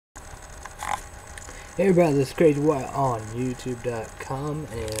Hey everybody, this is CrazyWyatt on YouTube.com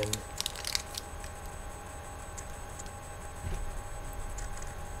and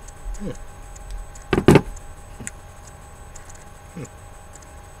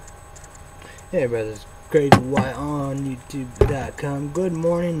hey everybody, this is CrazyWyatt on YouTube.com. Good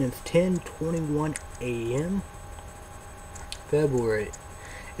morning, it's 10:21 a.m. February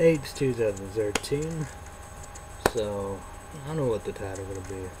 8th, 2013. So I don't know what the title gonna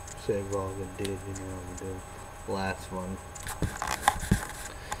be. Save all we did, we did last one.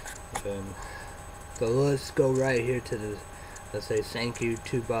 So let's go right here to the, let's say thank you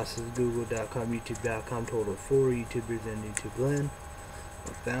to bosses, google.com, youtube.com, total of 4 YouTubers in YouTube land.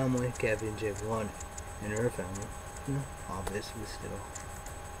 My family, Kathy and J1 and her family. Obviously still.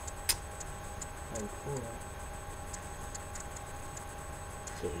 And 4.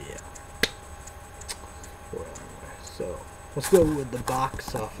 So yeah. Well, anyway, so let's go with the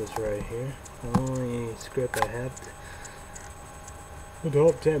box office right here. The only script I have. The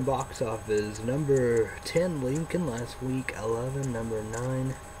top 10 box office. Number 10, Lincoln, last week. 11, number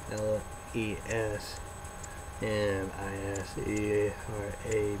 9, LES. MISERABLES.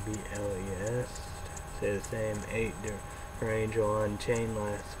 Say the same. 8, Angel Unchained,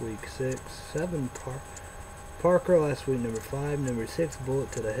 last week. 6, 7, Parker, last week. Number 5, number 6,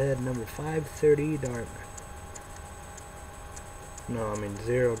 Bullet to the Head. Number 5, 30,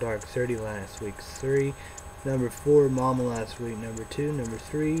 Zero Dark 30, last week. 3. Number 4, Mama, last week. Number 2, number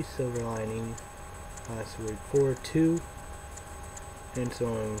 3, Silver Lining, last week. 4, 2, and so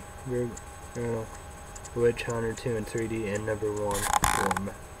on. Witch Hunter 2 and 3D, and number 1,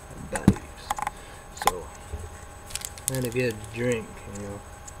 Warm Buddies. So, I'm gonna get a drink,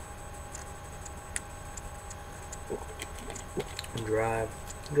 Dry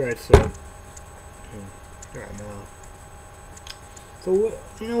soap. Right now. So,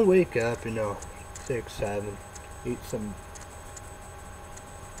 wake up, 6, 7, eat some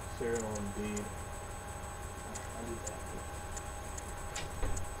cereal and beef. I'll do that.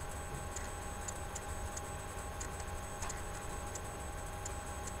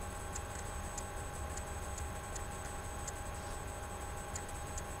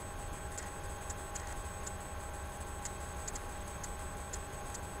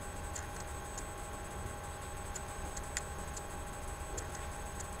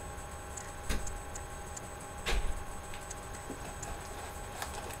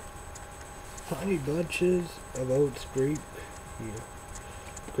 Tiny bunches of oats, Greek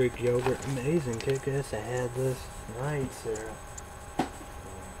yogurt, amazing, kick-ass. I had this night, Sarah,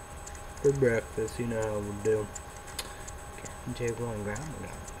 for breakfast. You know how we do. J1 grandma,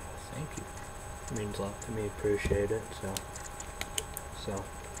 thank you. It means a lot to me. Appreciate it. So.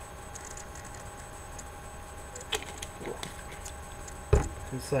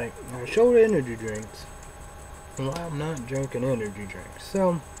 It's like I showed energy drinks. Well, I'm not drinking energy drinks,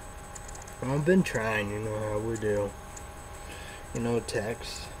 so. I've been trying, how we do.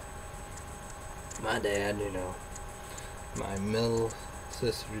 Text my dad, my middle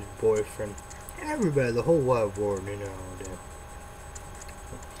sister's boyfriend, everybody, the whole wide world, how we do.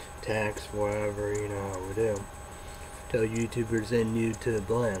 Text, whatever, how we do. Tell YouTubers in YouTube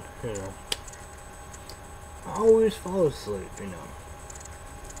land, I always fall asleep,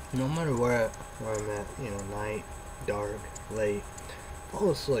 No matter where I'm at, night, dark, late. Fall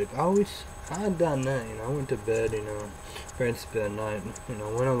asleep. I've done that, I went to bed, friends spend night,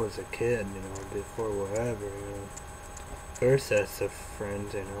 when I was a kid, before whatever, first sets of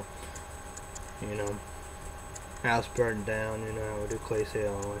friends, house burned down, I would do clay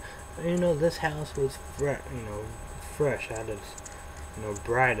sale, this house was fresh, I had this,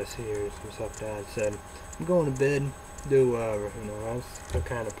 brightest ears and stuff. Dad said, I'm going to bed, do whatever, that's the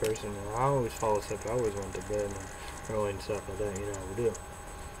kind of person, I always fall asleep, I always went to bed, early and stuff like that, I would do.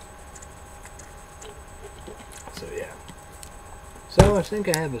 So yeah. So I think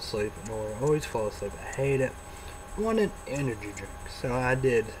I have a sleep in order. I always fall asleep. I hate it. I wanted energy drink. So I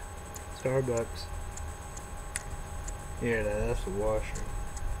did Starbucks. Here, that's the washer.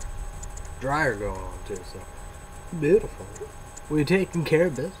 Dryer going on too, so beautiful. We're taking care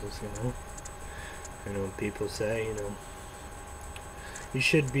of business, people say, you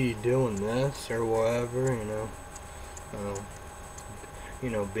should be doing this or whatever,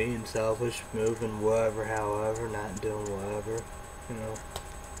 being selfish, moving whatever, however, not doing whatever,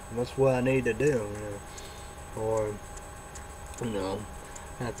 that's what I need to do, or,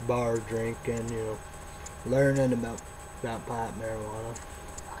 at the bar drinking, learning about pot, marijuana,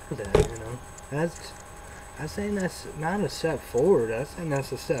 I saying that's not a step forward, I think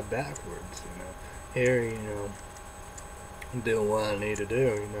that's a step backwards, Here, doing what I need to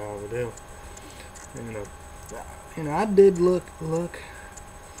do, how we do. you know, I did look,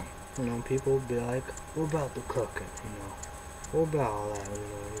 you know, people would be like, what about the cooking, you know? What about all that, you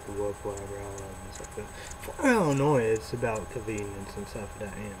know, you can work whatever, all that and stuff. But for Illinois, it's about convenience and stuff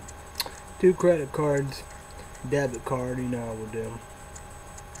like that, you know. 2 credit cards, debit card, you know, I would do.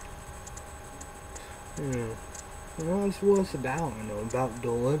 You know, that's what it's about, you know, about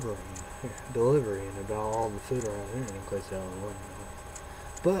delivering, about all the food around here in Clay, Illinois, you know.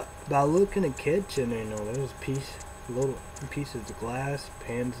 But by looking at the kitchen, you know, there's little pieces of glass,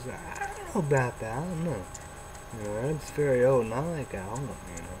 pans. I don't know about that. I don't know. You know, that's very old, and I like that oven.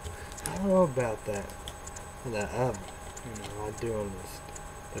 You know, I don't know about that oven. You know, I do on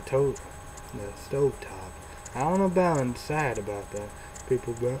the stove top. I don't know about inside about that.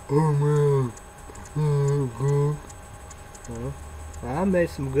 People go, oh man, oh good. You know, I made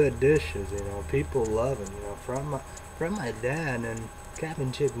some good dishes. You know, people love it. You know, from my dad and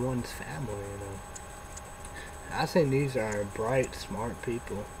Captain Chick One's family. You know. I think these are bright, smart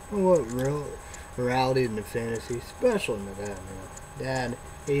people. What real reality in the fantasy, especially my dad, you know. Dad,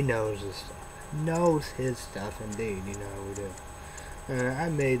 he knows his stuff. Knows his stuff indeed, you know we do. And I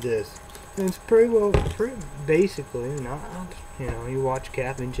made this. And it's pretty basically, you know, you watch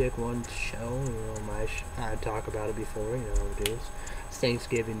Captain Chick One's show, you know, I talk about it before, you know how it is.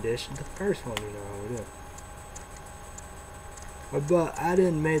 Thanksgiving dish, the first one, you know how it is. But I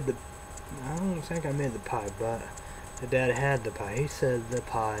don't think I made the pie, but the dad had the pie. He said the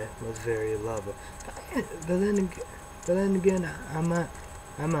pie was very lovely. But then again, I might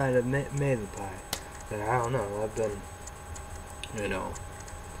have made the pie. But I don't know. I've been, you know,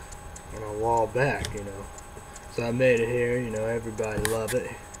 a while back, you know. So I made it here. You know, everybody love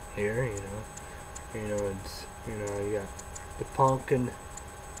it here. You know, it's, you know, you got the pumpkin,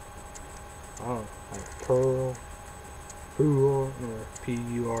 like pearl. Pure, or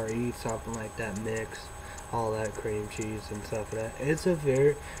P-U-R-E, something like that, mix, all that cream cheese and stuff like that.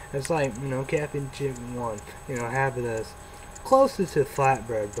 It's like, you know, Captain Chick One, you know, having this closest to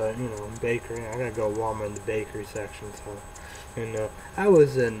flatbread, but, you know, bakery. I gotta go Walmart in the bakery section, so, you know, I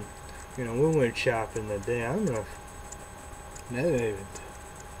was in, you know, we went shopping that day. I don't know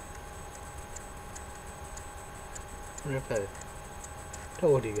if I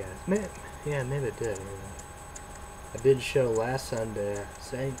told you guys. Yeah, maybe I did, you know. I did a show last Sunday, I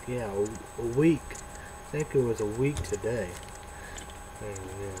think, yeah, a week. I think it was a week today. And,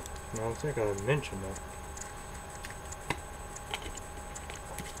 yeah, I don't think I mentioned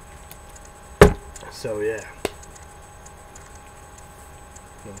that. So, yeah.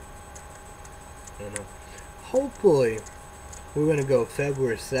 You know, hopefully, we're going to go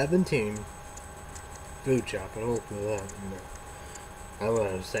February 17th, food shopping, hopefully that, you know. I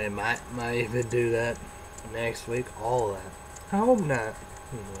was say, might even do that next week, all that. I hope not,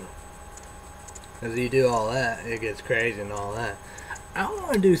 you know. As you do all that, it gets crazy and all that. I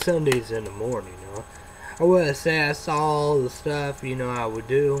want to do Sundays in the morning, you know. I would say I saw all the stuff, you know, I would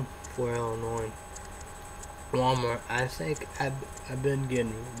do for Illinois. Walmart, I think I've been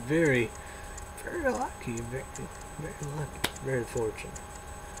getting very lucky, very lucky, very fortunate.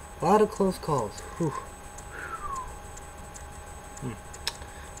 A lot of close calls. Whew.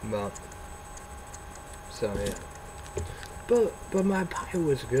 But so yeah, but my pie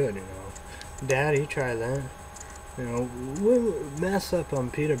was good, you know. Dad, he tried that. You know, we mess up on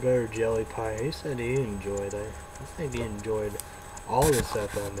peanut butter jelly pie. He said he enjoyed it. I think he enjoyed all the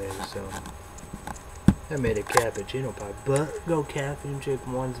stuff I made. So I made a cappuccino pie. But go Captain Chick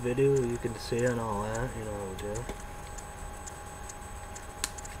One's video, you can see it and all that. You know what we do.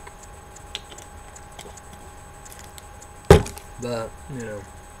 But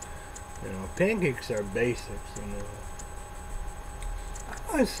you know, pancakes are basics, you know.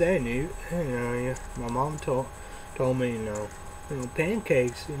 I was saying, you know, my mom told me, you know,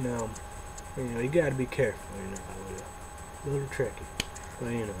 pancakes, you know, you gotta be careful, you know, a little tricky, but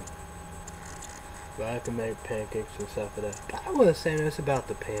you know, but I can make pancakes and stuff like that. But I was saying this about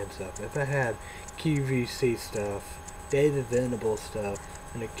the pan stuff. If I had QVC stuff, David Venable stuff,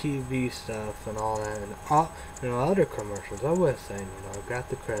 and the QV stuff and all that, and all, you know, other commercials, I was saying, you know, I've got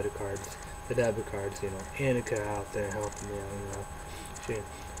the credit cards, the debit cards, you know, Annika out there helping me out, you know, she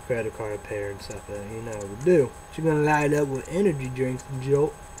credit card payer and stuff that, you know, would do. She's gonna light up with energy drinks,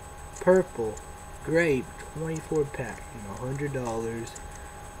 Jolt, purple, grape, 24 pack, you know, $100.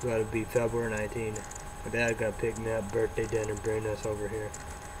 Gotta be February 19th. My dad gonna pick me up, birthday dinner, bring us over here.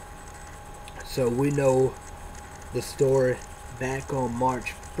 So we know the story back on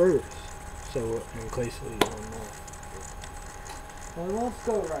March 1st. So in case you don't know. Well, let's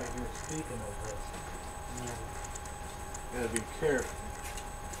go right here. Speaking of this, gotta be careful.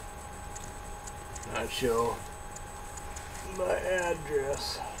 I show my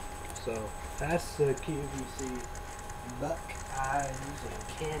address. So that's the QVC Buckeyes and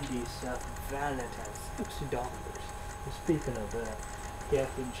candy stuff. Valentine's $60. And speaking of that,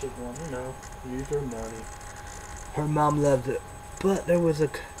 Captain should want use her money. Her mom loved it, but there was a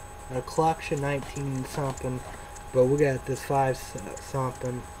collection 19 something, but we got this 5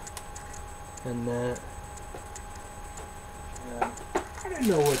 something, and that. I didn't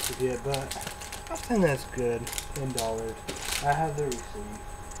know what to get, but I think that's good. $10. I have the receipt.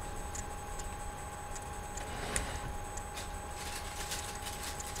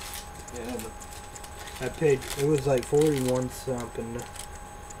 And I paid, it was like 41 something,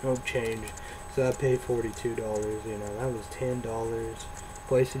 no change. So I paid $42, that was $10.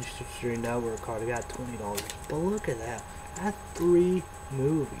 PlayStation 3 Network card, I got $20. But look at that. I had 3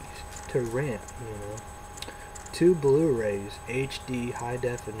 movies to rent, 2 Blu-rays, HD, high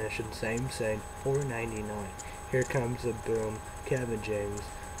definition, same, $4.99. Here Comes the Boom, Kevin James.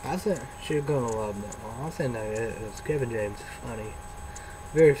 I think she's gonna love that one. I think that is. Kevin James is funny.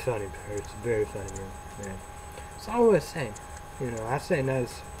 Very funny person, very funny man. So I was saying, I think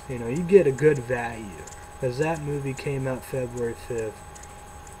that's, you get a good value. Because that movie came out February 5th.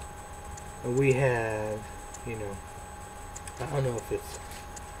 And we have, I don't know if it's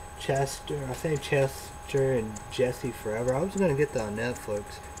Chester, I think Chester and Jesse Forever. I was going to get that on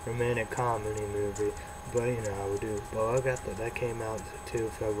Netflix, romantic comedy movie. But, I would do. But I got that came out too,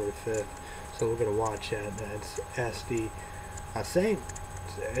 February 5th. So we're going to watch that. That's SD. I think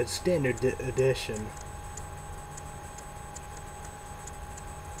it's standard edition.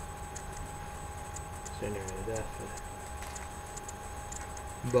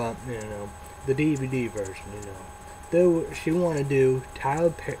 But the DVD version, though she want to do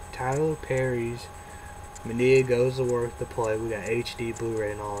Tyler Perry's Medea Goes to Work the play. We got HD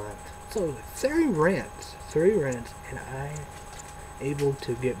Blu-ray and all that. So 3 rents, and I able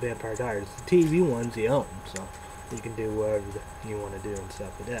to get Vampire Diaries. The TV ones you own, so you can do whatever you want to do and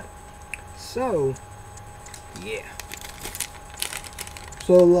stuff like that. So yeah.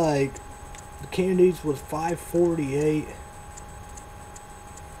 So like the candies was $5.48.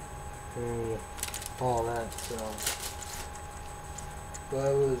 And all that, so. But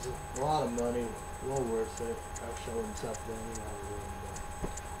it was a lot of money, well worth it. I showed him something.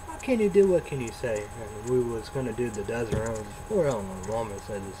 What can you do? What can you say? And we was gonna do the dozen rounds. Or I don't know, Mama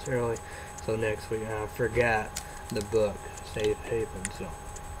said this early. So next week, I forgot the book, Safe Haven. So.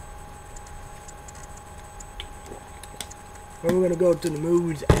 We're gonna go to the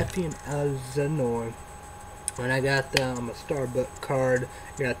movies, Effie and Illinois. When I got the Starbucks card,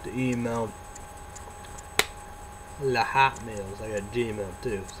 got the email, La Hotmails, I got Gmail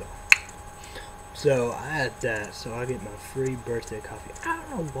too, so I had that, so I get my free birthday coffee. I don't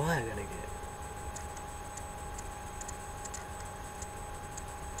know what I'm gonna get.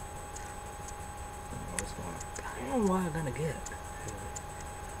 I don't know what I'm gonna get.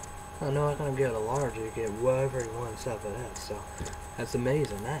 I know I'm gonna get a large, you get whatever you want, stuff like that, so that's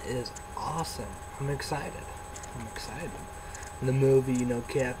amazing. That is awesome. I'm excited. In the movie,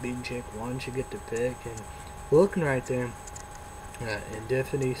 cat being chick, one should get to pick, and looking right there,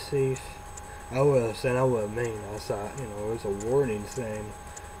 Infinity Thief, I would have mean, I saw, it was a warning saying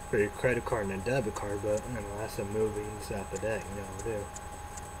for your credit card and a debit card, but, that's a movie and stuff like that, do.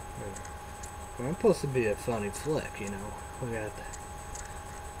 Well, it's supposed to be a funny flick, we got that,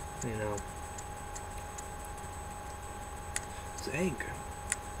 it's Anchor.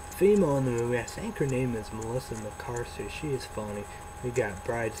 Female in the movie, I think her name is Melissa McCarthy. She is funny. We got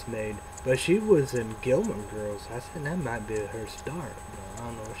Bridesmaid, but she was in Gilmore Girls. I think that might be her start. I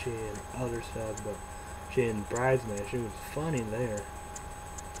don't know if she in other stuff, but she in Bridesmaid. She was funny there.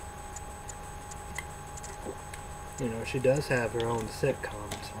 She does have her own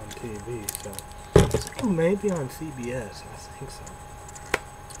sitcoms on TV, so I think maybe on CBS. I think so.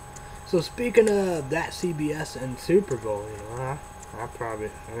 So speaking of that CBS and Super Bowl, that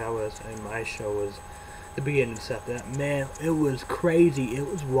was in my show was the beginning of stuff. That man, it was crazy. It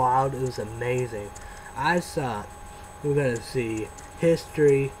was wild. It was amazing. I thought we were gonna see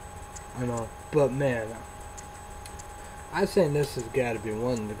history. I know, but man, I think this has got to be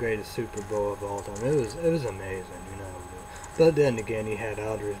one of the greatest Super Bowl of all time. It was amazing, But then again, you had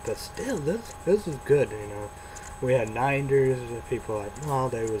others, but still, this is good, We had Niners, people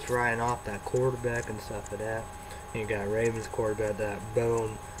like, they was riding off that quarterback and stuff like that. You got Ravens quarterback, that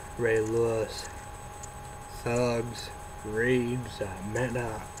Boom, Ray Lewis, Thugs, Reeves,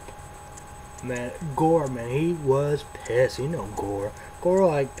 Gore, man, he was pissed. Gore. Gore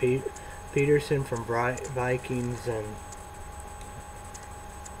like Peterson from Vikings, and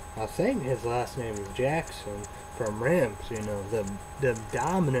I think his last name is Jackson from Rams. You know, the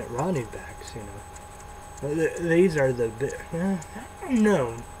dominant running backs. You know, these are the I don't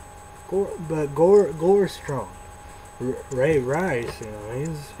know, Gore's strong. Ray Rice, you know,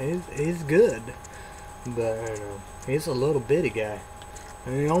 he's good, but you know, he's a little bitty guy. I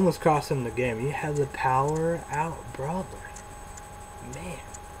mean, he almost cost him the game. He had the power out, brother. Man.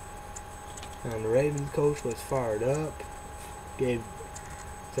 And the Ravens coach was fired up.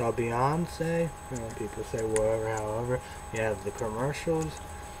 Saw Beyonce. You know, people say whatever, however. You have the commercials.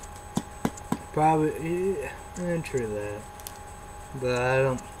 Probably, true that. But I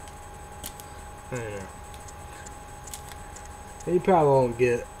don't know. He probably won't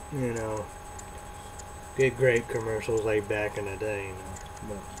get, you know, get great commercials like back in the day, you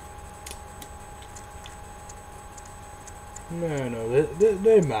know. But no,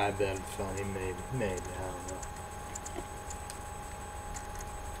 they might have been funny, maybe, I don't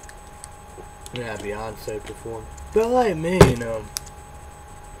know. Yeah, Beyonce performed, but like me, you know.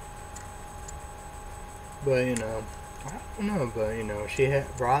 But you know, I don't know, but you know, she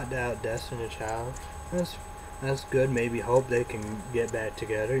had brought out Destiny Child. That's good. Maybe hope they can get back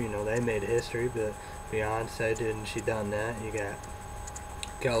together. You know, they made history, but Beyonce didn't. She done that. You got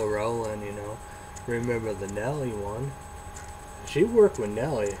Kelly Rowland. You know, remember the Nelly one? She worked with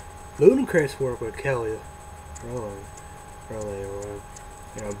Nelly. Ludacris worked with Kelly Rowland earlier.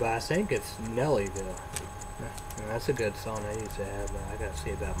 You know, but I think it's Nellyville. And that's a good song I used to have. But I gotta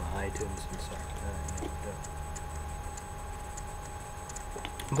see about my iTunes and stuff like that.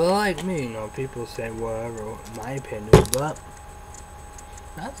 But like me, you know, people say whatever, my opinion, but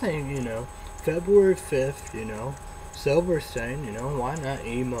I think, you know, February 5th, you know, Silver Stain, you know, why not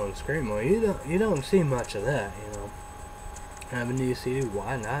emo and screamo? You don't see much of that, you know. Have a new CD,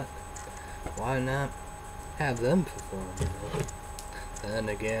 why not? Why not have them perform, you know? And then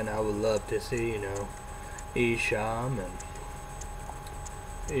again, I would love to see, you know, Esham and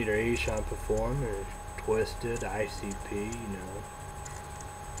either Esham perform or Twisted, ICP, you know.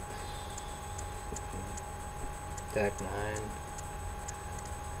 Tech 9,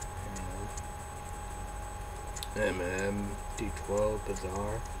 you know, M&M, D12,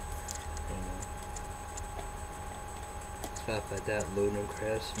 Bizarre, you know, stuff like that,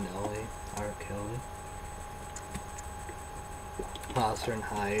 Ludacris, Nelly, R. Kelly, Hawthorne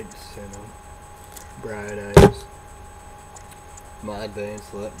Heights, you know, Bright Eyes, Mudvayne,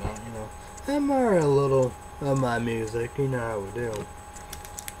 Slipknot, you know, them are a little of my music, you know how we do.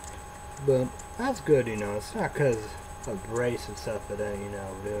 But that's good, you know. It's not because of race and stuff that, you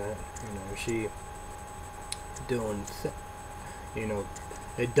know, do it. You know, she doing, you know,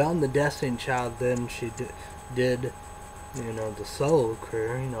 they done the Destiny Child, then she did, you know, the solo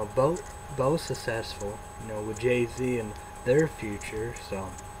career. You know, both successful. You know, with Jay-Z and their future.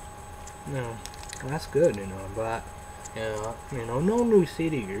 So, you know, that's good. You know, but you know, no new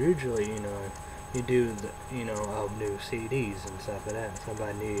CD. Usually, you know, you do the, you know, new CDs and stuff like that.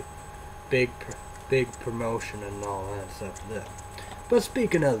 Somebody need big promotion and all that stuff there. But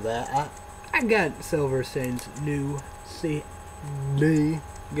speaking of that, I got Silver Stain's new CD.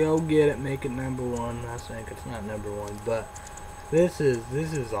 Go get it, make it #1. I think it's not #1, but this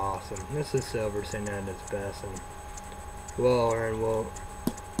is awesome. This is Silver Stain at its best, and we'll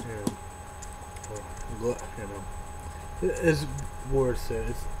you know, it's worth it.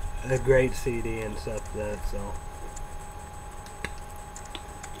 It's a great CD and stuff like that. So.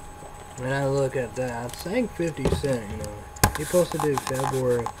 When I look at that, I think 50 Cent, you know, he's supposed to do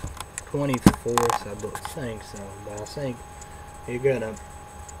February 24th, I think so, but I think you're gonna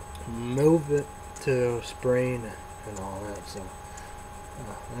move it to spring and all that, so,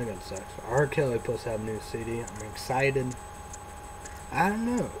 that got sucks. R. Kelly supposed to have a new CD, I'm excited. I don't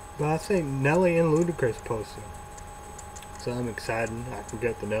know, but I think Nelly and Ludacris posted, so I'm excited. I can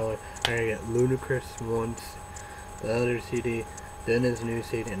get the Nelly, I can get Ludacris once, the other CD, then his new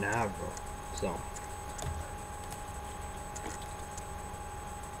CD in April. So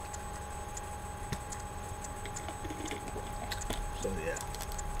yeah.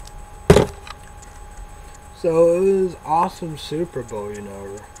 So it was awesome Super Bowl, you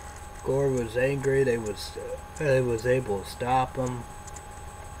know. Gore was angry. They was able to stop him.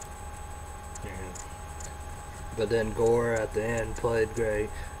 Yeah. But then Gore at the end played great.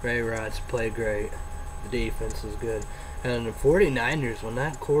 Ray Rice played great. The defense was good. And the 49ers, when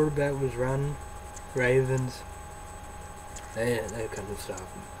that quarterback was running, Ravens, they couldn't stop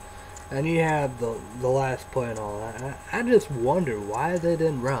him. And you have the last play and all that. I just wonder why they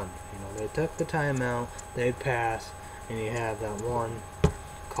didn't run. You know, they took the timeout, they passed, and you have that one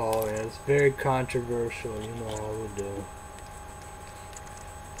call, and it's very controversial. You know how we do.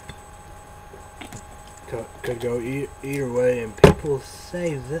 could go either way, and people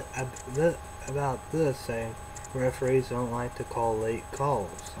say that about this, saying referees don't like to call late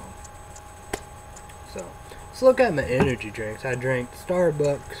calls. So let's look at my energy drinks. I drank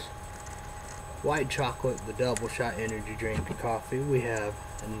Starbucks white chocolate, the double shot energy drink and coffee. We have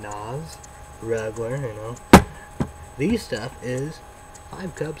a Nas, regular, you know. These stuff is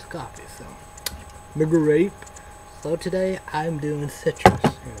 5 cups of coffee, so grape. So today I'm doing citrus.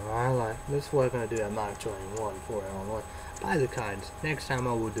 You know, I like this. What I'm gonna do at Mach 21 4 on 1. Buy the kinds. Next time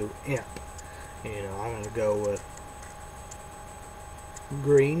I will do amp. You know, I'm gonna go with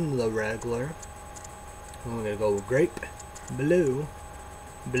green, the regular. I'm gonna go with grape, blue.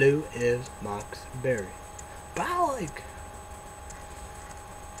 Blue is Mox berry. But I like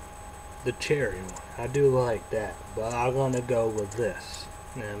the cherry one. I do like that. But I'm gonna go with this.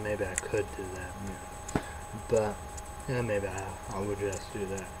 Yeah, maybe I could do that. Yeah. But yeah, maybe I would just do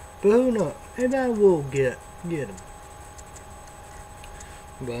that. But who knows? Maybe I will get them.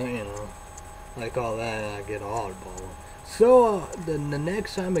 But you know, like all that, I get oddball. So the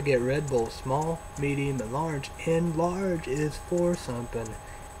next time I get Red Bull, small, medium, and large is for something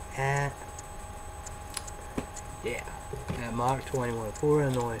at Mach 21 4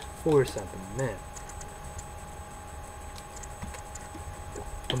 Illinois for something, man.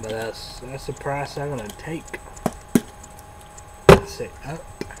 But that's the price I'm gonna take. Let's say up,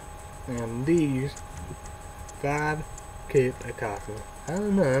 and these 5 cups of coffee. I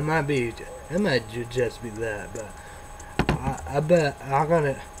don't know. It might just be that, but I bet I'm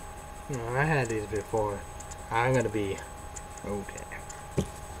gonna. You know, I had these before. I'm gonna be okay.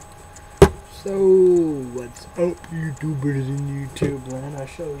 So what's up, YouTubers in YouTube land? I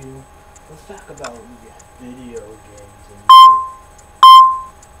show you. Let's talk about video games.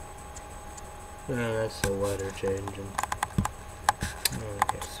 That's the weather changing.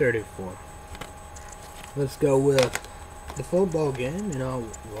 Okay, 34. Let's go with the football game. You know,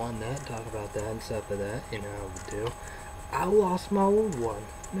 won that. Talk about that and stuff like that. You know how we do. I lost my old one.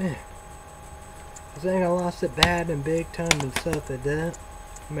 Man. I think I lost it bad and big time and stuff like that.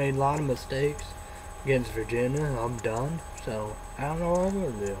 Made a lot of mistakes against Virginia. I'm done. So, I don't know what I'm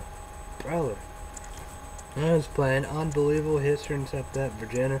going to do. Brother. I was playing unbelievable history and stuff like that.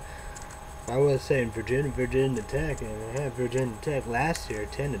 Virginia. I was saying Virginia Tech. And I had Virginia Tech last year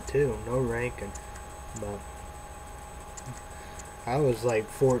 10-2. No ranking. But I was like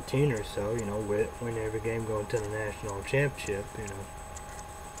 14 or so, you know, win every game going to the national championship, you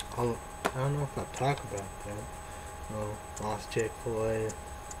know. I don't know if I'll talk about that. Lost Chick-fil-A.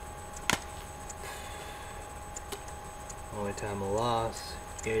 Only time I lost.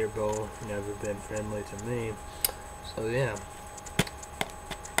 Gator Bowl, never been friendly to me. So yeah.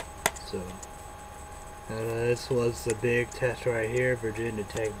 So this was the big test right here. Virginia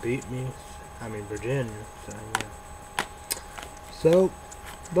Tech beat me. I mean Virginia. So yeah. So,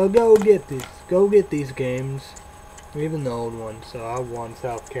 but go get these games, even the old ones. So I won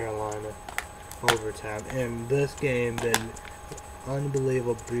South Carolina overtime, and this game been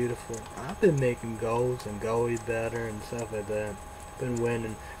unbelievable, beautiful. I've been making goals and goalie better and stuff like that. Been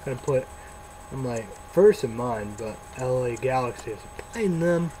winning. I'm like first in mind, but LA Galaxy is playing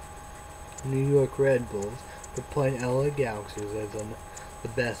them. New York Red Bulls, but playing LA Galaxy as the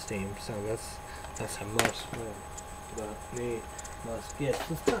best team. So that's a must win. But me. Must get.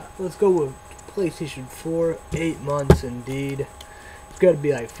 Let's go with PlayStation 4. 8 months indeed. It's got to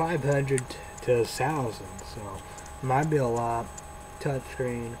be like 500 to 1,000. So might be a lot.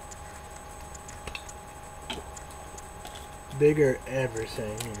 Touchscreen. Bigger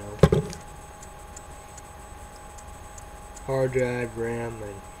everything, you know. Hard drive, RAM,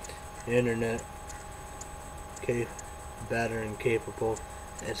 and internet. Better and capable.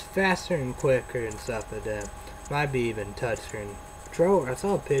 It's faster and quicker and stuff like that. Might be even touchscreen. I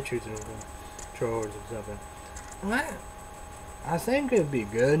saw pictures and controllers and stuff. I think it'd be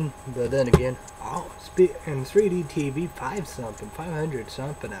good, but then again, in 3D TV, 500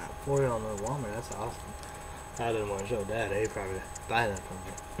 something out, 40 on the Walmart. That's awesome. I didn't want to show Dad. He'd probably buy that for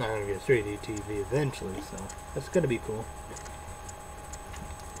me. I'm gonna get 3D TV eventually, so that's gonna be cool.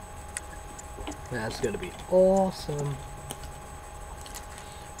 That's gonna be awesome.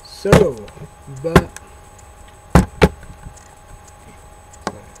 So, but.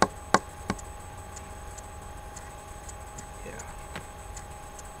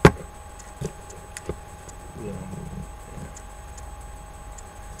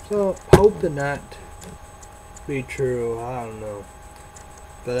 So, hope to not be true, I don't know.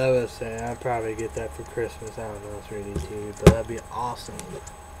 But I would say I'd probably get that for Christmas, I don't know, 3D TV, but that'd be awesome.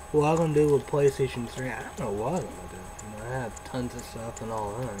 What I'm gonna do with PlayStation 3, I don't know what I'm gonna do. You know, I have tons of stuff and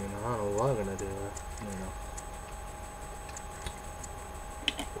all that, you know. I don't know what I'm gonna do, you know.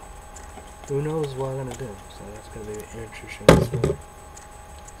 Who knows what I'm gonna do? So that's gonna be an interesting story.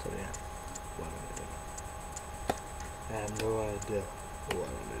 So yeah, what I'm gonna do. I have no idea what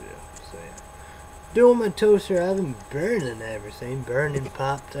I'm gonna do. So yeah. Doing my toaster oven, burning everything, burning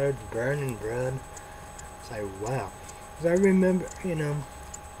Pop-Tarts, burning bread. It's like, wow. Because I remember, you know,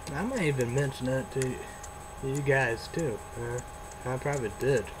 I might even mention that to you guys too. I probably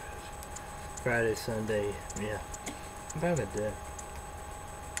did. Friday, Sunday, yeah. I probably did.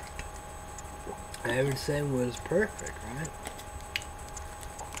 Everything was perfect, right?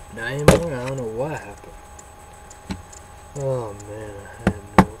 Not anymore, I don't know what happened. Oh man, I have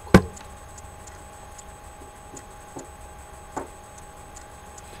no clue.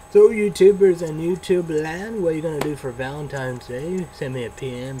 So YouTubers and YouTube land, what are you going to do for Valentine's Day? Send me a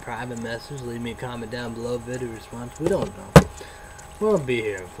PM, private message, leave me a comment down below, video response. We don't know. We'll be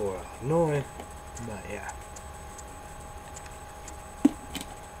here for Illinois, but yeah.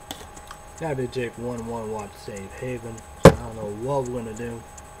 Gotta take 1-1 watch Safe Haven. I don't know what we're going to do.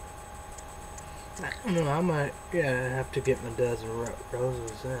 I don't know, I might, yeah, have to get my dozen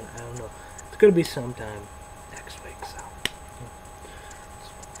roses in. I don't know. It's going to be sometime next week, so.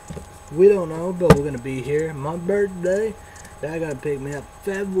 We don't know, but we're going to be here. My birthday, I got to pick me up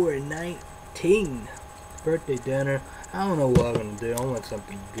February 19th. Birthday dinner. I don't know what I'm going to do. I want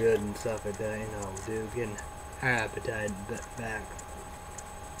something good and stuff like that, you know, dude. Getting our appetite back.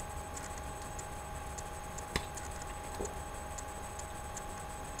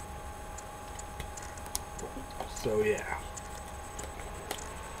 So, yeah.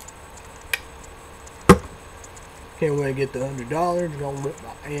 Can't wait to get the $100. Gonna get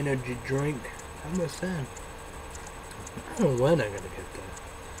my energy drink. How much time? I don't know when I'm gonna get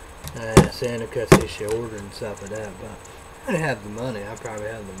that. Santa Claus issue order and stuff like that, but I have the money. I probably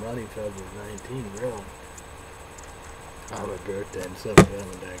have the money February 19th, really. On my birthday and stuff like that.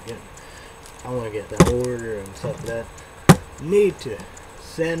 Again, I want to get the order and stuff like that. Need to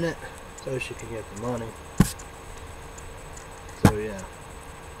send it so she can get the money. So yeah.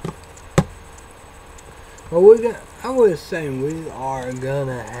 Well, I was saying we're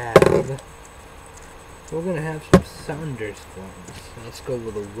gonna have some thunderstorms. Let's go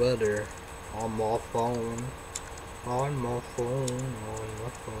with the weather on my phone. On my phone.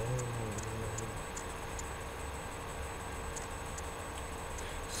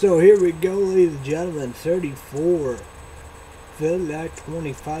 So here we go, ladies and gentlemen. 34. Feel like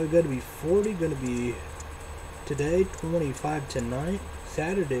 25. Gonna be 40. Gonna be today 25 tonight.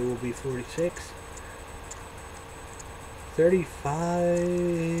 Saturday will be 46.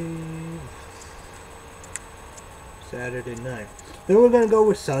 35 Saturday night. Then we're gonna go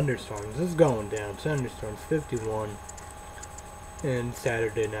with thunderstorms. This is going down. Thunderstorms 51, and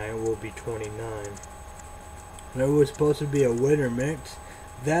Saturday night will be 29. There was supposed to be a winter mix.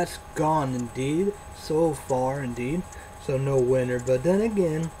 That's gone indeed. So far indeed. So no winter. But then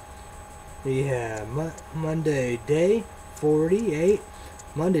again, we have Monday day 48,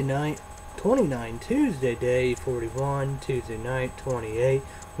 Monday night 29, Tuesday day 41, Tuesday night 28,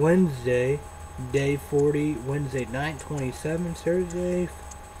 Wednesday day 40, Wednesday night 27, Thursday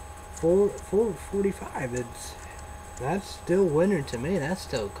 45. That's still winter to me. That's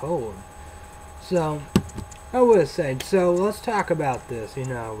still cold. So I was saying, so let's talk about this. You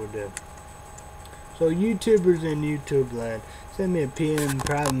know how we do. So YouTubers in YouTube land, send me a PM,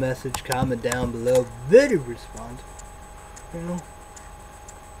 private message, comment down below, video response.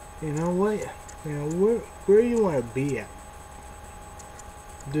 You know what? You know where you want to be at.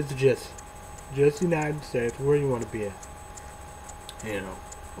 This is just United States. Where you want to be at. You know,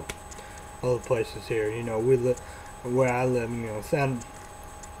 all the places here. You know, we live where I live. You know,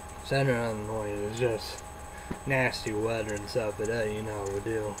 Center Illinois is just nasty weather and stuff. But you know we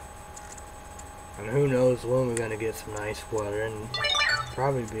do. And who knows when we're gonna get some nice weather, and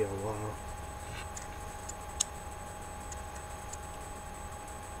probably be a while.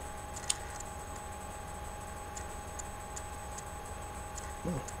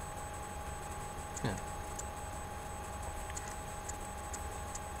 Yeah.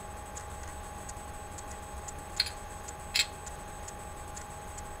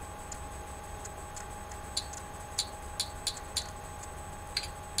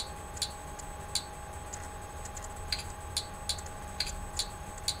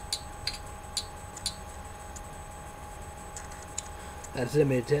 That sent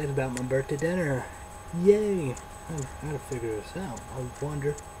me a text about my birthday dinner. Yay! I gotta figure this out. I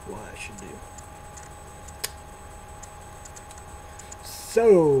wonder what I should do.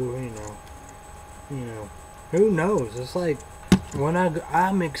 So, you know. who knows? It's like when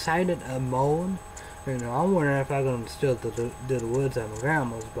I'm excited of mowing. You know, I'm wondering if I'm gonna still do the woods at my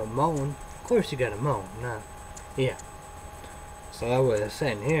grandma's, but mowing, of course you gotta mow. Nah, yeah. So that's what I'm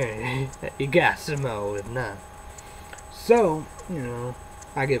saying here. You got to mow with none. So, you know,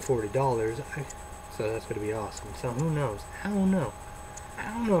 I get $40. So that's gonna be awesome. So who knows? I don't know. I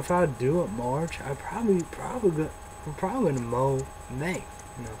don't know if I'd do it March. I'm probably gonna mow May.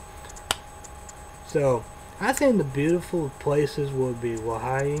 You know. So I think the beautiful places would be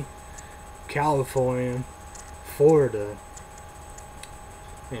Hawaii, California, Florida.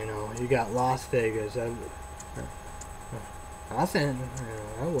 You know, you got Las Vegas. I think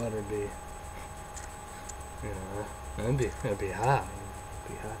that weather be, it'd be hot. It'd be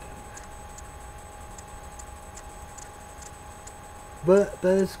hot down there. But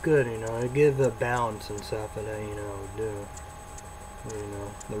it's good, you know. It gives a balance and stuff that do. You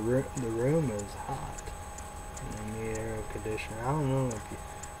know, the room is hot. And the air conditioner. I don't know if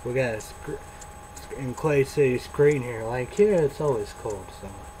we got a in Clay City screen here. Like here, it's always cold, so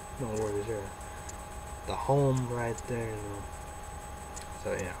no worries there. The home right there, you know.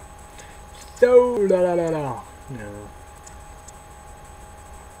 So yeah. So you know.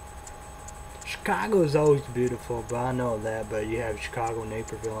 Chicago is always beautiful, but I know that. But you have Chicago,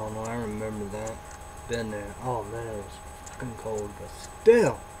 Naperville, Illinois. I remember that. Been there. Oh man, it was fucking cold, but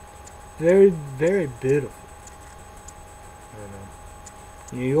still very, very beautiful. You know.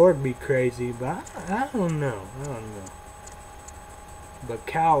 New York be crazy, but I don't know. But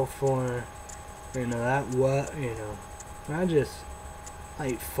California, you know, I just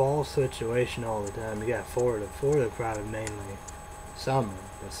like fall situation all the time. You got Florida. Florida probably mainly summer,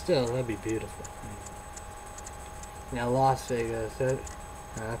 but still, that'd be beautiful. Now Las Vegas, that'd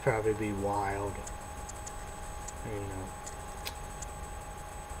probably be wild. You know.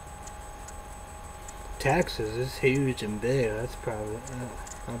 Texas is huge and big. That's probably,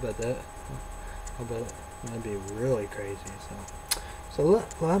 I bet that'd be really crazy. So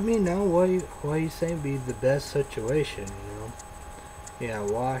let me know what you think be the best situation. You know, yeah,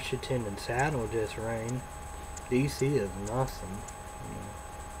 Washington and Seattle just rain. DC is nothing. You know,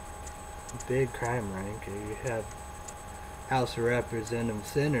 big crime rank. You have House of Representatives,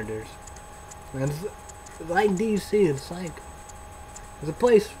 senators. And it's like DC. It's like it's a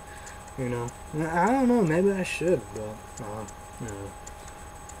place. You know, I don't know. Maybe I should, but you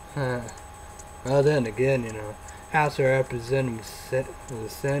know. Well, then again, you know, House of Representatives, the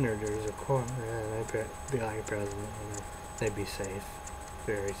senators, of course, they'd be like a president. You know, they'd be safe,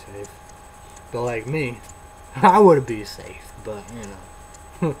 very safe. But like me, I wouldn't be safe. But you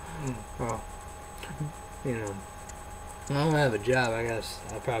know, well, you know, I don't have a job. I guess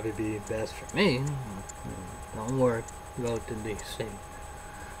that'd probably be best for me. Don't work, go to DC.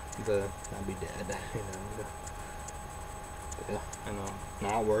 But I'd be dead, you know. Yeah, you know,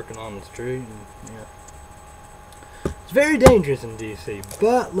 not working on the street, and yeah. It's very dangerous in DC,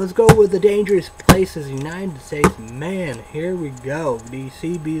 but let's go with the dangerous places. United States, man, here we go.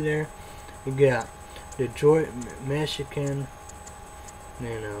 DC be there. We got Detroit, Michigan.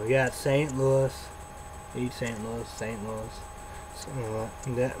 You know, we got St. Louis. East St. Louis. So,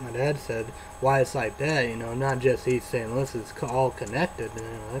 my dad said why it's like that, you know, not just East St. Louis, it's all connected, you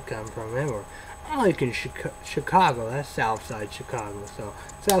know, that come from everywhere. I like in Chicago, that's Southside Chicago, so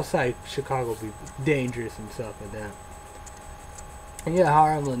Southside Chicago be dangerous and stuff like that. And yeah,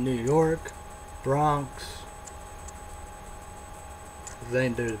 Harlem, New York, Bronx,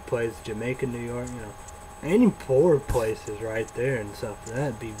 then there's a place, Jamaica, New York, you know, any poor places right there and stuff,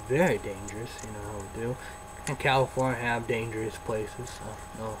 that'd be very dangerous, you know how we do. And California have dangerous places, so,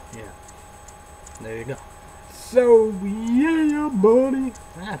 oh, yeah. There you go. So, yeah, buddy.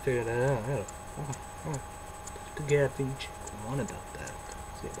 I figured that out. The caffeine chick one about that.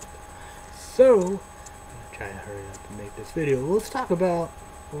 See about that. So, I'm gonna try to hurry up and make this video. Let's talk about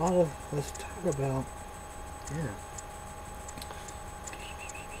yeah.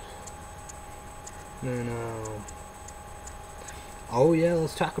 No. Oh yeah,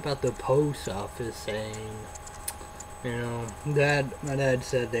 let's talk about the post office saying, you know, my dad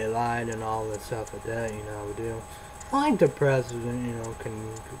said they lied and all that stuff like that, you know, we do. I like the president, you know,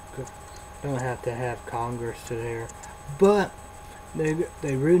 don't have to have Congress to there, but they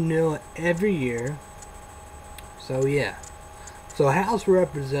renew it every year. So yeah, so House of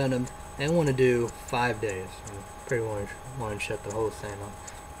Representatives, they want to do 5 days. Pretty much want to shut the whole thing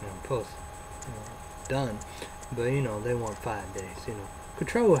off, you know, post, you know, done. But, you know, they want 5 days, you know.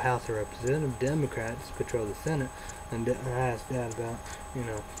 Control the House of Representatives, Democrats control the Senate. And I asked Dad about, you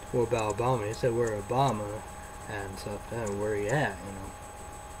know, what about Obama? He said, where Obama and stuff, where he at, you know.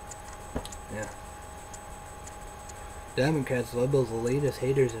 Yeah. Democrats, liberals, elitists,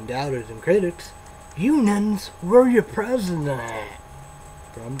 haters, and doubters, and critics. Unions, where your president at?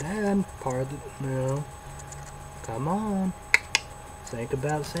 From Dad, part of the, you know, come on. Think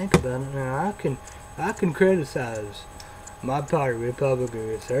about it. Now I can criticize my party, Republican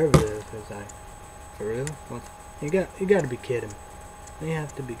Conservative. It's like, for real? What? You got to be kidding. You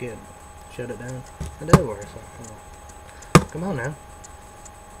have to be kidding. Shut it down. It does work. So, come on now.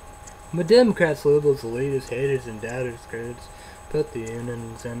 But Democrats, liberals, elitists, haters, and doubters, critics, put the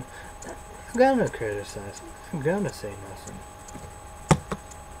unions in. I'm gonna criticize. I'm gonna say nothing.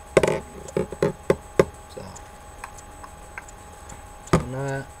 So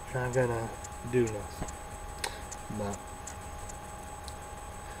not gonna do nothing. But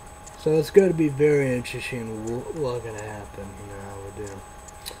so it's gonna be very interesting what's gonna happen. You know how we do.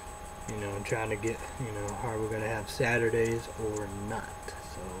 You know, trying to get, you know, are we gonna have Saturdays or not?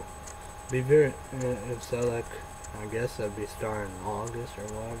 So be very. If so, like, I guess that'd be starting in August or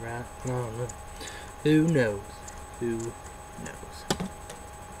whatever. I don't know. Who knows? Who knows?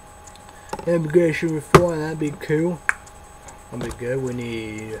 Immigration reform, that'd be cool. That'd be good. We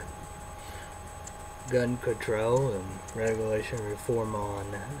need gun control and regulation reform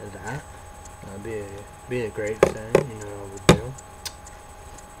on that. That'd be a great thing, you know, we do.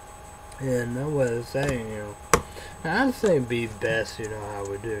 And I was saying, you know, I'd say be best, you know, how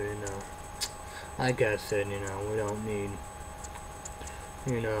we do, you know. Like I said, you know, we don't need,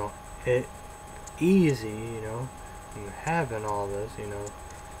 you know, it easy, you know, having all this, you know.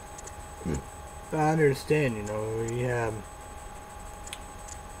 I understand, you know, you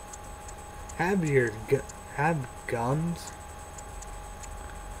have guns,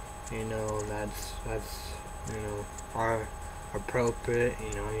 you know, that's you know, are appropriate,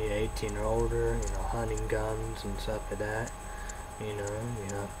 you know, you're 18 or older, you know, hunting guns and stuff like that, you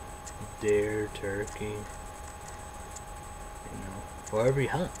know, deer, turkey, you know, wherever you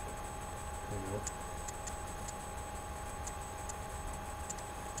hunt, you know.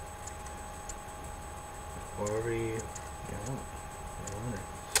 Wherever you know.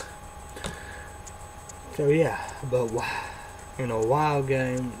 So yeah, but you know, wild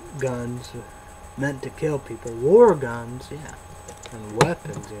game guns meant to kill people, war guns, yeah, and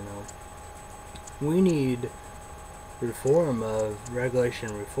weapons, you know. We need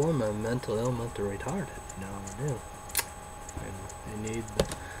regulation reform of mental ill, mental retarded, you know, we do. You know, they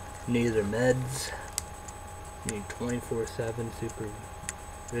need their meds, need 24/7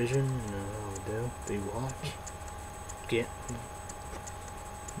 supervision, you know how we do. Be watch. Get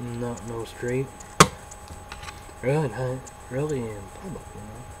no street. Really in public, you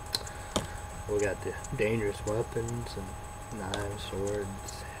know. We got the dangerous weapons and knives,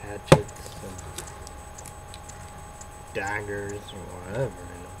 swords, hatchets, and daggers, or whatever,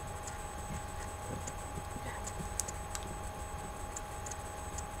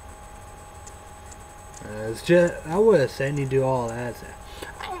 you know. It's just, I would have said you do all that.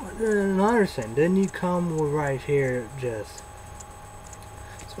 Another thing, then you come right here, just,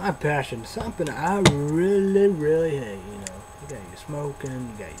 it's my passion, something I really hate, you know. You got your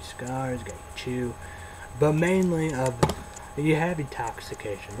smoking, you got your cigars, you got your chew, but mainly you have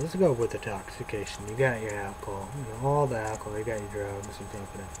intoxication. Let's go with intoxication. You got your alcohol, you know, all the alcohol, you got your drugs and stuff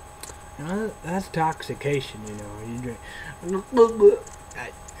like that. You know, that's intoxication, you know. You drink,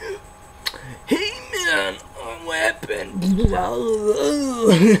 hey man, a weapon. That's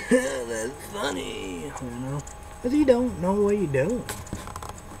funny, you know. Because you don't know what you're doing.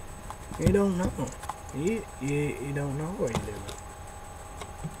 You don't know. You don't know what you're doing.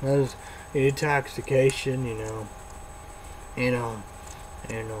 Because intoxication, you know. You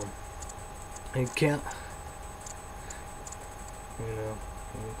can't, you know,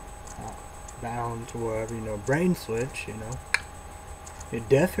 bound to wherever, you know, brain switch, you know. A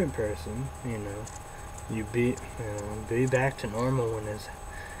different person, you know, be back to normal when it's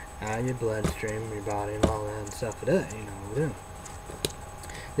out of your bloodstream, your body, and all that and stuff like that, you know,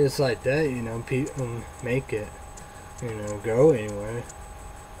 It's like that, you know, people make it, you know, go anywhere.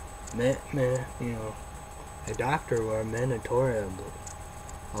 You know, a doctor were mandatory of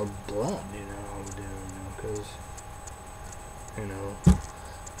blood, you know, because, you know,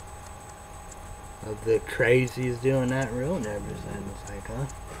 of the crazies doing that ruin everything. It's like, huh?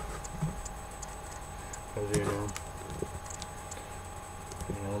 Because, you know,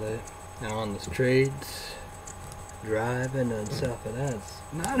 they out on the streets, driving and stuff, and that's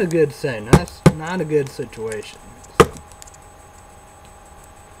not a good thing. That's not a good situation. So,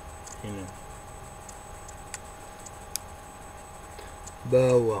 you know.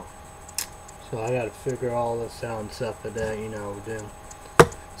 But, well, so I gotta figure all this out and stuff like that, you know,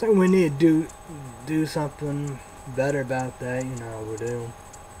 So we need to do something better about that, you know, we do.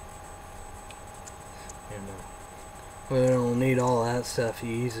 You know, we don't need all that stuff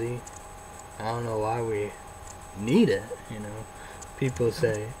easy. I don't know why we need it, you know. People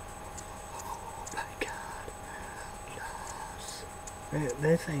say, oh my god, Nas.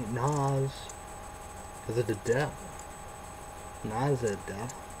 This ain't Nas. Because of the devil. Nas is the devil.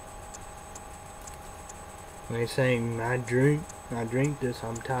 When he's saying, I drink this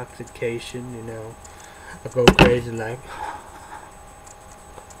intoxication, you know. I go crazy like,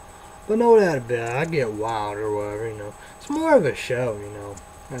 but no doubt about it, I get wild or whatever, you know. It's more of a show, you know.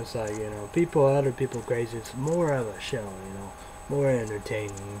 It's like, you know, other people crazy, it's more of a show, you know. More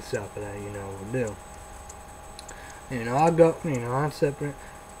entertaining and stuff that, you know, we'll do. You know, I'll go, you know, I'm separate.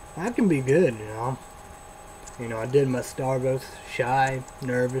 I can be good, you know. You know, I did my Starbucks, shy,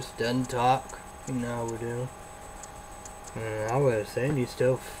 nervous, doesn't talk, you know, we do. And I would have said you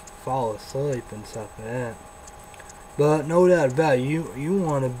still fall asleep and stuff like that. But no doubt about it, you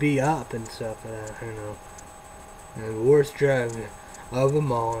want to be up and stuff like that, you know. And the worst drug of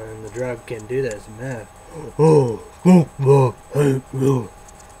them all, and the drug can do that, is meth.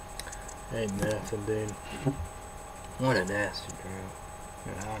 Hey, meth, dude. What a nasty drug.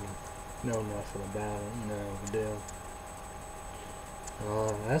 And I don't know nothing about it, no deal.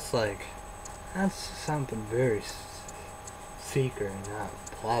 That's something very secret and not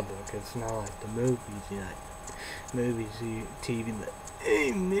public. It's not like the movies, you know. TV, like,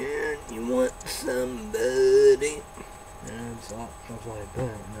 hey man, you want somebody? And it's like that.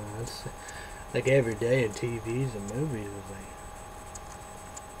 No, it's like every day in TVs and movies. It's like,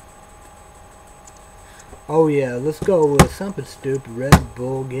 oh yeah, let's go with something stupid. Red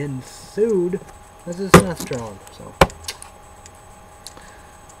Bull getting sued. This is not strong, so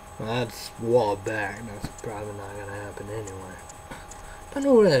well, that's a while back. That's probably not gonna happen anyway. I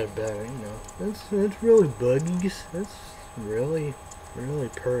know that about it, you know. It's really buggies. It's really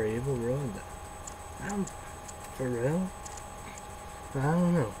per evil, really. For real? I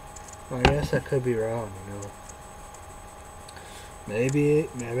don't know. I guess I could be wrong, you know. Maybe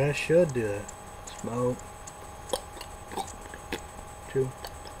I should do that. Smoke. Chew.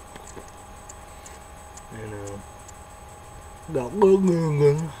 You know. Got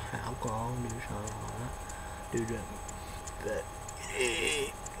alcohol, do something like that. Do that. But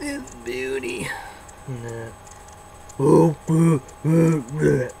this beauty. Nah.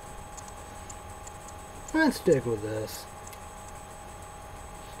 Let's stick with this.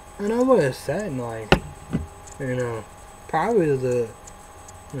 And I would have said, like, you know, probably the,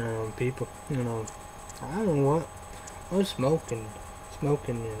 you know, people, you know, I don't know what smoking,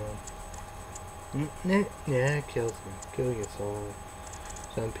 you know, yeah, it kills me, kills you slowly.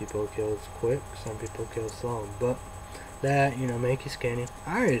 Some people it kills quick, some people kill slow, but that, you know, make you skinny.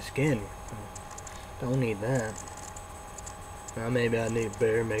 I already skinny, so don't need that. Well, maybe I need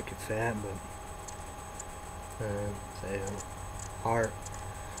beer, make it fat, but say heart.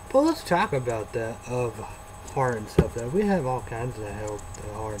 But let's talk about that of heart and stuff. That we have all kinds of help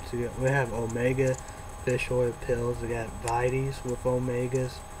the heart. So we have omega fish oil pills. We got Vites with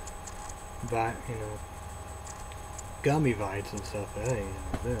omegas, you know, gummy Vites and stuff. That ain't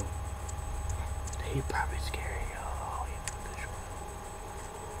you know, they probably scary. Oh, you know, fish oil.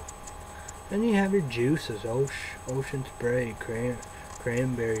 Then you have your juices, ocean spray,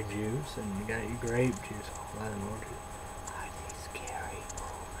 cranberry juice, and you got your grape juice. Oh, I don't know. Are they scary?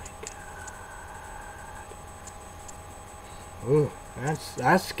 Oh my god. Ooh,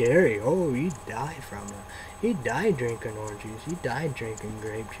 that's scary. Oh, you die from it. You die drinking orange juice. You die drinking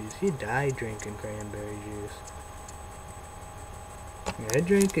grape juice. You die drinking cranberry juice. I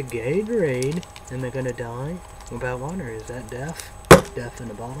drink a Gatorade. Am I gonna die? About water? Is that death? Death in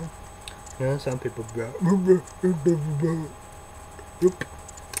a bottle? You know, some people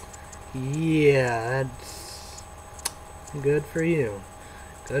yeah, that's good for you.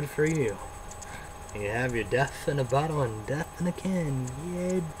 Good for you. You have your death in a bottle and death in a can.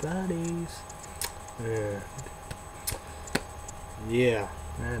 Yay, buddies. Yeah,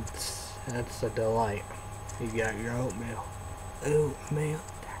 that's a delight. You got your oatmeal. Oatmeal,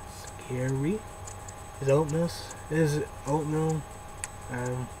 that's scary. Is oatmeal? I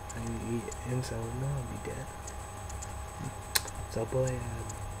eat inside oatmeal, I'd be dead. Subway,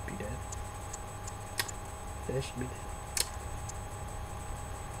 I'd be dead. Fish, be dead.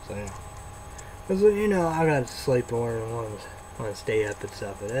 So yeah. Cause you know, I gotta sleep more and want to stay up and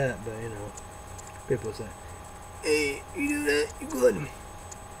stuff like that, but you know, people say, hey, you do that, you good.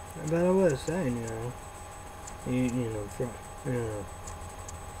 But I was saying, you know,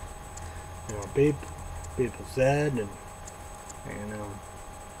 people said, and you know,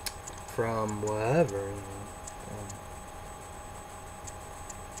 from whatever, you know,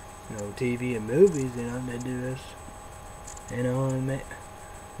 you know, TV and movies, you know, they do this, you know, and it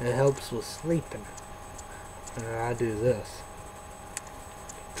helps with sleeping. I do this.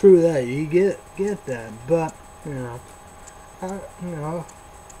 True that, you get that, but, you know,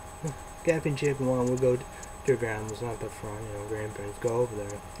 caffeine chicken one, we'll go to your grandma's, not the front, you know, grandparents, go over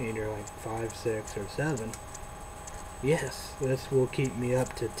there, either like 5, 6, or 7. Yes, this will keep me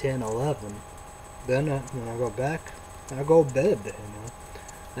up to 10, 11. Then when I go back, I go to bed, you know.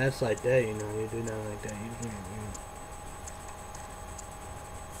 That's like that, you know, you do nothing like that.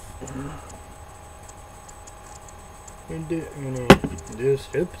 You do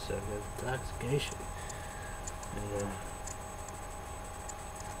stupid stuff, intoxication. And,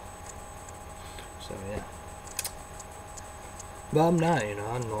 so yeah. But I'm not, you know,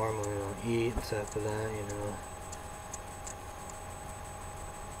 I normally don't eat except for that, you know.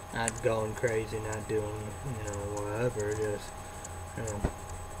 Not going crazy, not doing, you know, whatever, just, you know.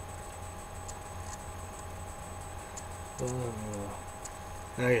 Well,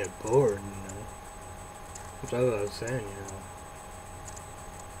 I get bored, you know. That's what I was saying, you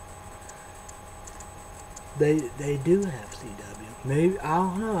know. They do have CW. Maybe, I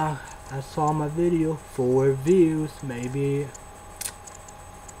don't know, I saw my video, 4 views, maybe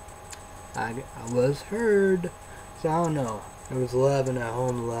I was heard, so I don't know. It was 11 at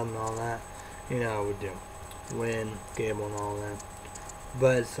home, 11 all that, you know, I would do win cable and all that,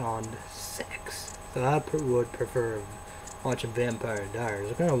 but it's on 6, so I would prefer watching Vampire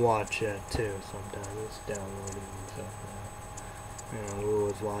Diaries. I'm gonna watch it too sometimes. It's downloaded and stuff. You know, we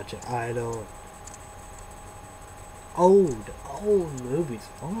always watch it. Idol. Old movies.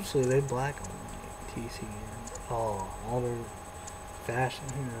 Mostly they black and white. TCM. Oh, all their fashion,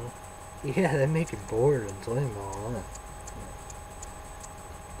 you know. Yeah, they make it bored and lame all that.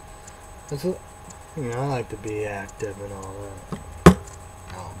 That's what, you know, I like to be active and all that.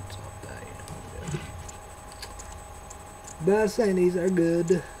 Oh, it's not that, you know. But I'm saying these are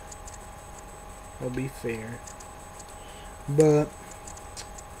good. I'll be fair. But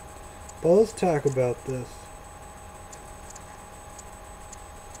let's talk about this.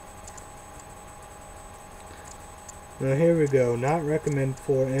 Now here we go. Not recommend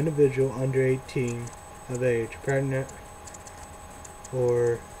for individual under 18 of age, pregnant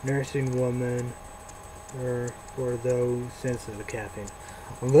or nursing woman, or for those sensitive to caffeine.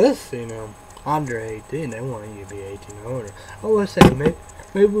 Well, this, you know, under 18, they want you to be 18 or older. Oh, let's say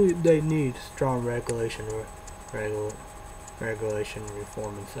maybe they need strong regulation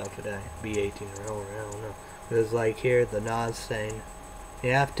reform and stuff today. Be 18 or older. I don't know. Because like here, the Nas saying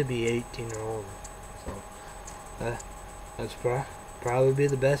you have to be 18 or older. So that's probably be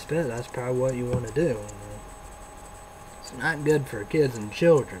the best bet. That's probably what you want to do. You know? It's not good for kids and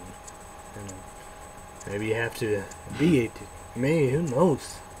children. You know? Maybe you have to be 18. Me, who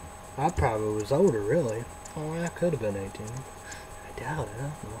knows? I probably was older, really. Oh, I could have been 18. I doubt it. I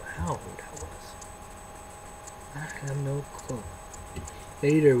don't know how old I was. I have no clue.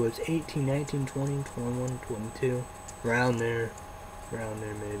 Either was 18, 19, 20, 21, 22. Around there. Around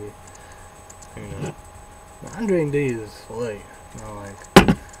there, maybe. You know. I'm drinking these is late. Not like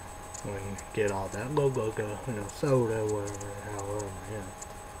when you get all that go, you know, soda, whatever, however, yeah.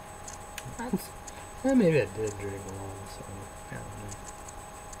 Maybe I did drink a lot of soda. I don't know.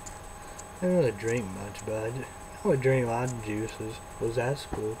 I didn't really drink much, but I would drink a lot of juices. Was at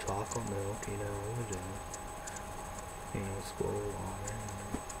school, chocolate milk, you know, you know, school water,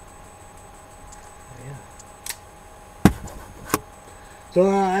 you know. Yeah. So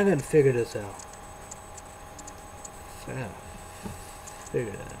I gotta figure this out. Yeah.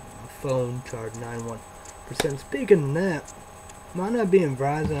 Figure that out. My phone charged 91%. Speaking of that, might not be in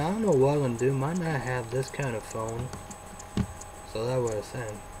Verizon. I don't know what I'm gonna do. Might not have this kind of phone. So that's what I was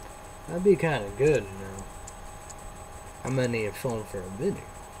saying. That'd be kind of good, you know. I might need a phone for a video.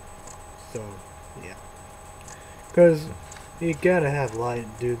 So, yeah. Because you gotta have light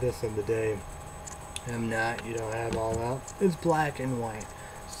to do this in the day. If not, you don't have all that. It's black and white.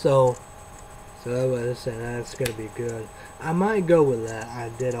 So that's what I was saying. That's gonna be good. I might go with that. I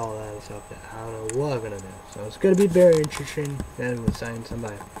did all that stuff. I don't know what I'm gonna do. So it's gonna be very interesting. Then was saying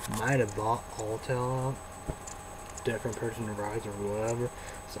somebody might have bought Alltel out. Different person to Verizon or whatever.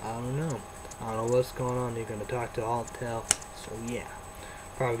 So I don't know. I don't know what's going on. You're gonna talk to Alltel. So yeah.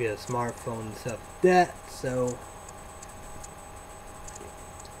 Probably get a smartphone and stuff like that. So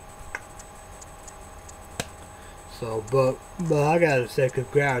but I gotta say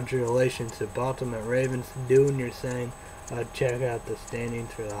congratulations to Baltimore Ravens doing your thing. Check out the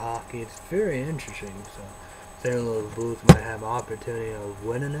standings for the hockey. It's very interesting. So St. Louis Blues might have opportunity of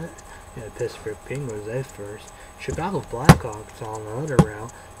winning it. Yeah, Pittsburgh Penguins, they first. Chicago Blackhawks on the other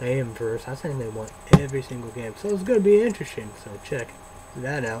route. They in first. I think they won every single game. So it's going to be interesting. So check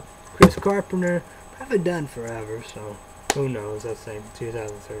that out. Chris Carpenter, probably done forever. So who knows? I think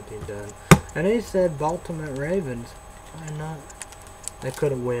 2013 done. And they said Baltimore Ravens. Why not? They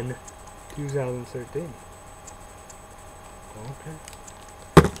couldn't win 2013.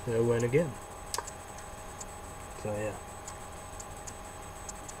 Okay. They'll win again. So yeah.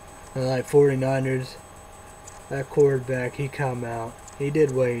 And like 49ers, that quarterback, he come out. He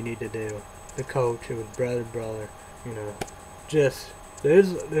did what he needed to do. The coach, it was brother. You know, just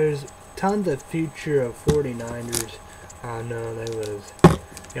there's tons of future of 49ers. I know there was.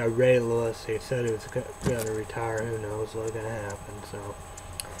 Yeah, Ray Lewis, he said he was going to retire. Who knows what's going to happen. So,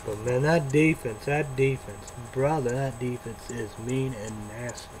 but man, that defense, brother, that defense is mean and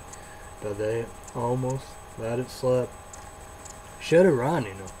nasty. But they almost let it slip. Should have run,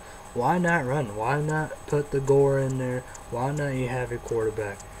 you know. Why not run? Why not put the Gore in there? Why not you have your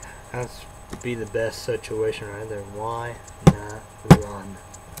quarterback? That's be the best situation right there. Why not run?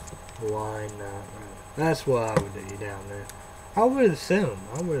 Why not run? That's what I would do down there. I would assume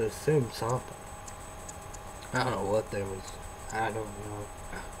something. I don't know what there was. I don't know.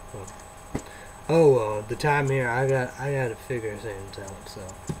 Oh well, the time here I got to figure things out. So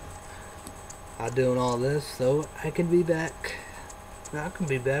I'm doing all this so I can be back. I can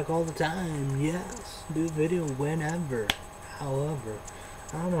be back all the time. Yes, do video whenever. However,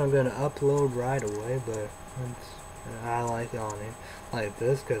 I'm not gonna upload right away, but I like on it like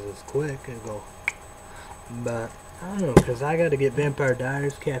this because it's quick and go. But I don't know, because I got to get Vampire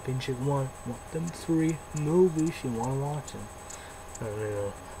Diaries, Capping Chick 1. Want them 3 movies, you want to watch them. I don't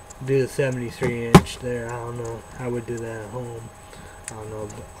know. Do the 73-inch there. I don't know. I would do that at home. I don't know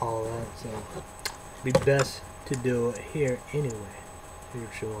all that. So, be best to do it here anyway.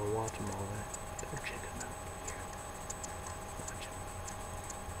 If you want to watch them all that, go check them out. Here. Watch them.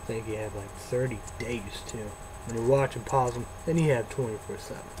 I think you have like 30 days too. When you're watching, pause them. Then you have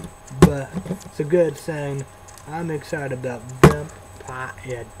 24/7. But it's a good thing. I'm excited about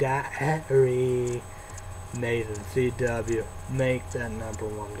Vampire Diary. Amazing CW. Make that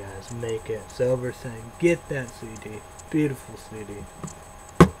 #1, guys. Make it. Silver thing. Get that CD. Beautiful CD.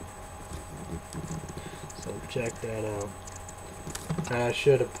 So check that out. I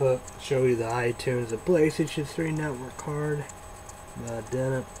should have show you the iTunes, the PlayStation 3 network card, but I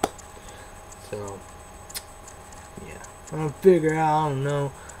didn't. So yeah, I'll figure out. I don't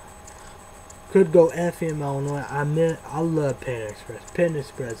know. Could go FM Illinois. I love Panda Express. Panda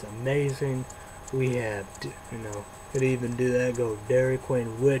Express, amazing. We have, you know, could even do that. Go Dairy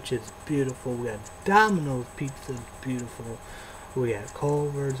Queen, which is beautiful. We got Domino's Pizza, beautiful. We got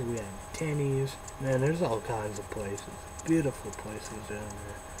Culver's. We got Denny's. Man, there's all kinds of places. Beautiful places down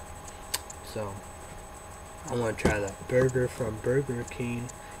there. So, I want to try that burger from Burger King.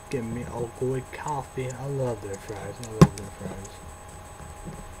 Give me a good coffee. I love their fries. I love their fries.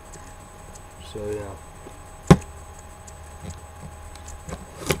 So yeah.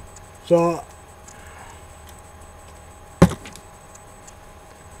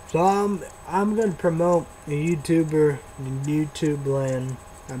 So I'm gonna promote a YouTuber in YouTube land.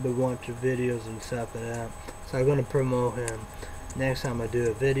 I've been watching videos and stuff like that. So I'm gonna promote him. Next time I do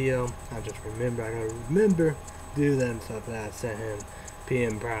a video, I gotta remember do that and stuff like that. I sent him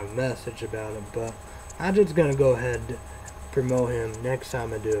PM private message about it, but I'm just gonna go ahead and promote him next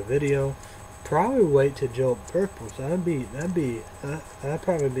time I do a video. Probably wait till Joe Purple, so that'd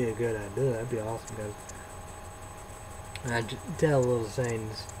probably be a good idea. That'd be awesome, guys. I tell little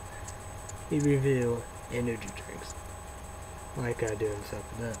things. He review energy drinks, like I do and stuff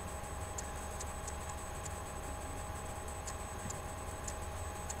like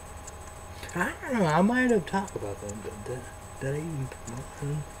that. I don't know. I might have talked about that, but did I even promote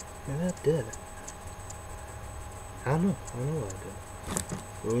him? Maybe I did. I don't know. I know I did.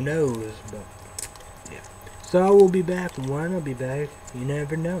 Who knows? But yeah. So I will be back. When I'll be back, you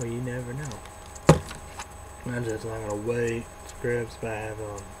never know. You never know. I'm just not gonna wait. Scripts I have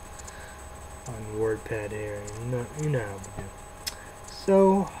on WordPad here. You know how we do.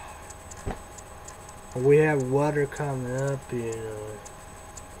 So we have water coming up. You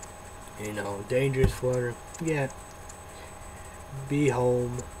know, dangerous water. Yeah. Be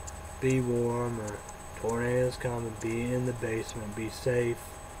home. Be warm. Or tornadoes coming. Be in the basement. Be safe.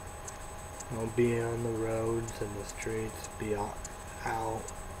 Don't be on the roads and the streets. Be out.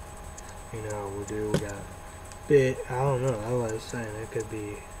 You know, we got I don't know. I was saying it could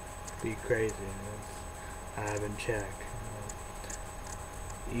be crazy. I haven't checked.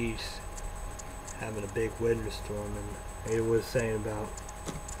 East having a big winter storm, and it was saying about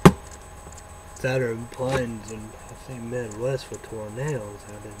Southern Plains and I think Midwest with tornadoes.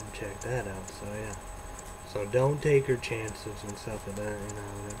 I didn't check that out, so yeah. So don't take your chances and stuff like that, you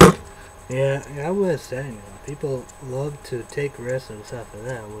know. Yeah, I was saying, you know, people love to take risks and stuff like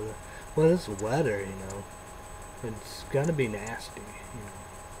that. Well, this weather, you know, it's gonna be nasty,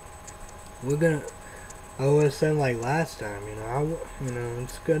 you know. I was saying like last time, you know,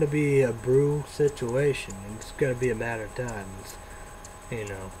 it's gonna be a brew situation. It's gonna be a matter of time. It's, you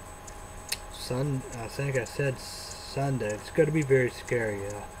know, I think I said Sunday. It's gonna be very scary.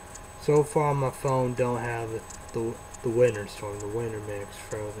 So far, my phone don't have the winter storm, the winter mix,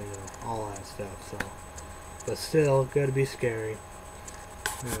 frozen, you know, all that stuff. So, but still, gotta be scary.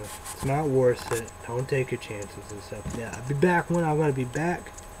 You know, it's not worth it. Don't take your chances and stuff. Yeah, I'll be back when I'm gonna be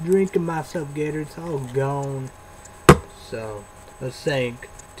back. Drinking myself Gator. It's all gone. So, let's thank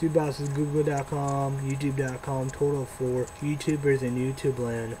Two Bosses, Google.com, YouTube.com, Total 4, YouTubers in YouTube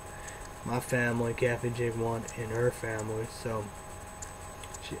land, my family, Kathy J1, and her family. So,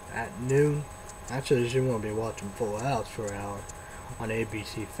 at noon, actually she won't be watching Full House for an hour on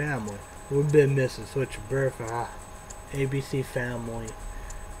ABC Family. We've been missing Switch your birth ABC Family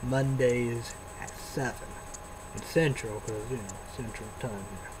Mondays at 7. It's Central, because, you know, Central Time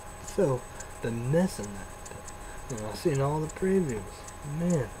here. So, been missing that. But, you know, I've seen all the previews.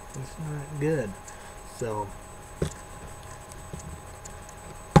 Man, it's not good. So,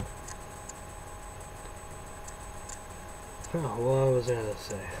 what was I going to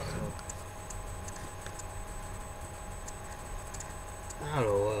say? So, I don't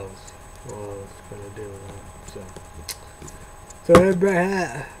know what I was going to do with that. So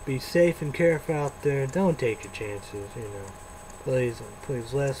everybody, be safe and careful out there. Don't take your chances, you know. Please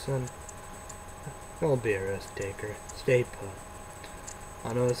listen. Don't be a risk taker. Stay put.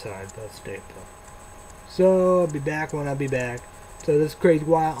 I know it's hard, but stay put. So, I'll be back when I be back. So, this is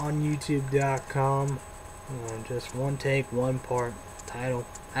CrazyWyatt on YouTube.com. Just one take, one part. Title,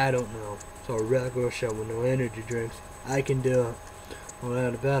 I don't know. So, a regular show with no energy drinks. I can do it.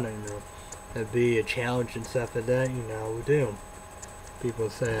 Without about it, you know. It'd be a challenge and stuff like that, you know, we do. People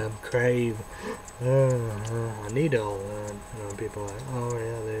say I'm crave. I need all that. You know, people are like, oh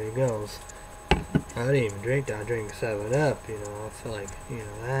yeah, there he goes. I didn't even drink that. I drink 7-Up, you know. I feel like, you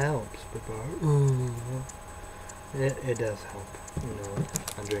know, that helps. People are, it does help, you know.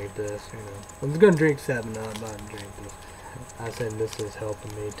 I drink this, you know. I was gonna drink 7-Up, but I didn't drink this. I said this is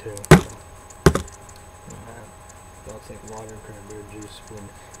helping me too. So, I'll take water and cranberry juice and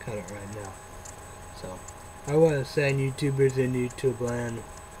cut it right now. So, I was saying YouTubers in YouTube land.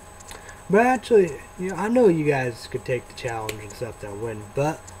 But actually, you know, I know you guys could take the challenge and stuff that win,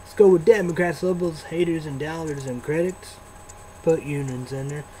 but let's go with Democrats, liberals, haters, and doubters, and critics. Put unions in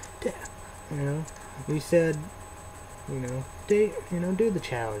there. You know, we said, you know, do the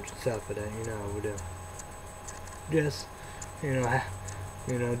challenge and stuff of that, you know, we do. Just, you know,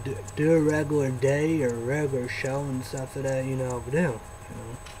 do a regular day or a regular show and stuff of that, you know, we do. You know,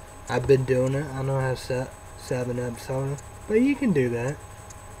 I've been doing it. I know I have 7-Up soda, but you can do that.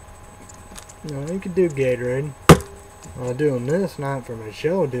 You know, you can do Gatorade. Doing this, not for my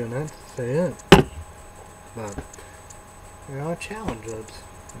show, doing that to say it. But, you know, challenge ups,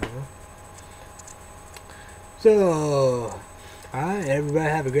 you know. So, alright, everybody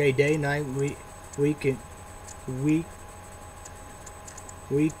have a great day, night, weekend,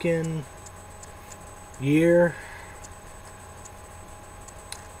 year.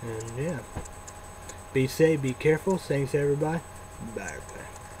 And yeah. Be safe, be careful. Thanks everybody. Bye.